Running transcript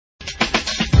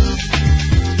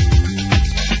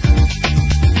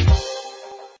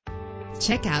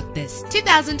Check out this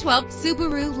 2012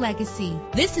 Subaru Legacy.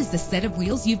 This is the set of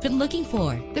wheels you've been looking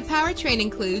for. The powertrain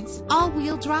includes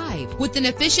all-wheel drive with an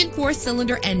efficient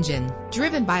 4-cylinder engine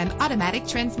driven by an automatic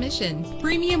transmission.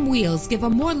 Premium wheels give a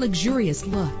more luxurious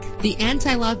look. The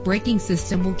anti-lock braking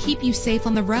system will keep you safe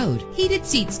on the road. Heated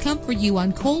seats comfort you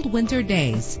on cold winter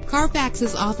days. Carfax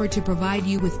is offered to provide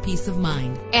you with peace of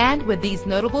mind. And with these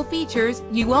notable features,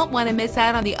 you won't want to miss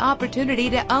out on the opportunity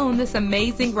to own this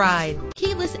amazing ride.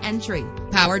 Keyless entry,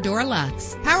 power door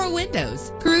locks, power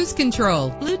windows, cruise control,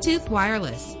 Bluetooth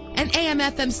wireless, an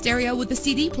AM/FM stereo with a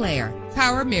CD player,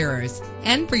 power mirrors.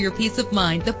 And for your peace of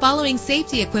mind, the following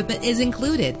safety equipment is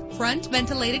included: front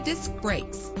ventilated disc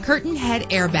brakes, curtain head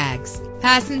airbags,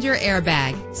 passenger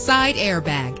airbag, side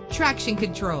airbag, traction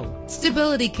control,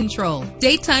 stability control,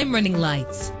 daytime running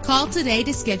lights. Call today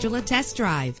to schedule a test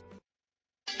drive.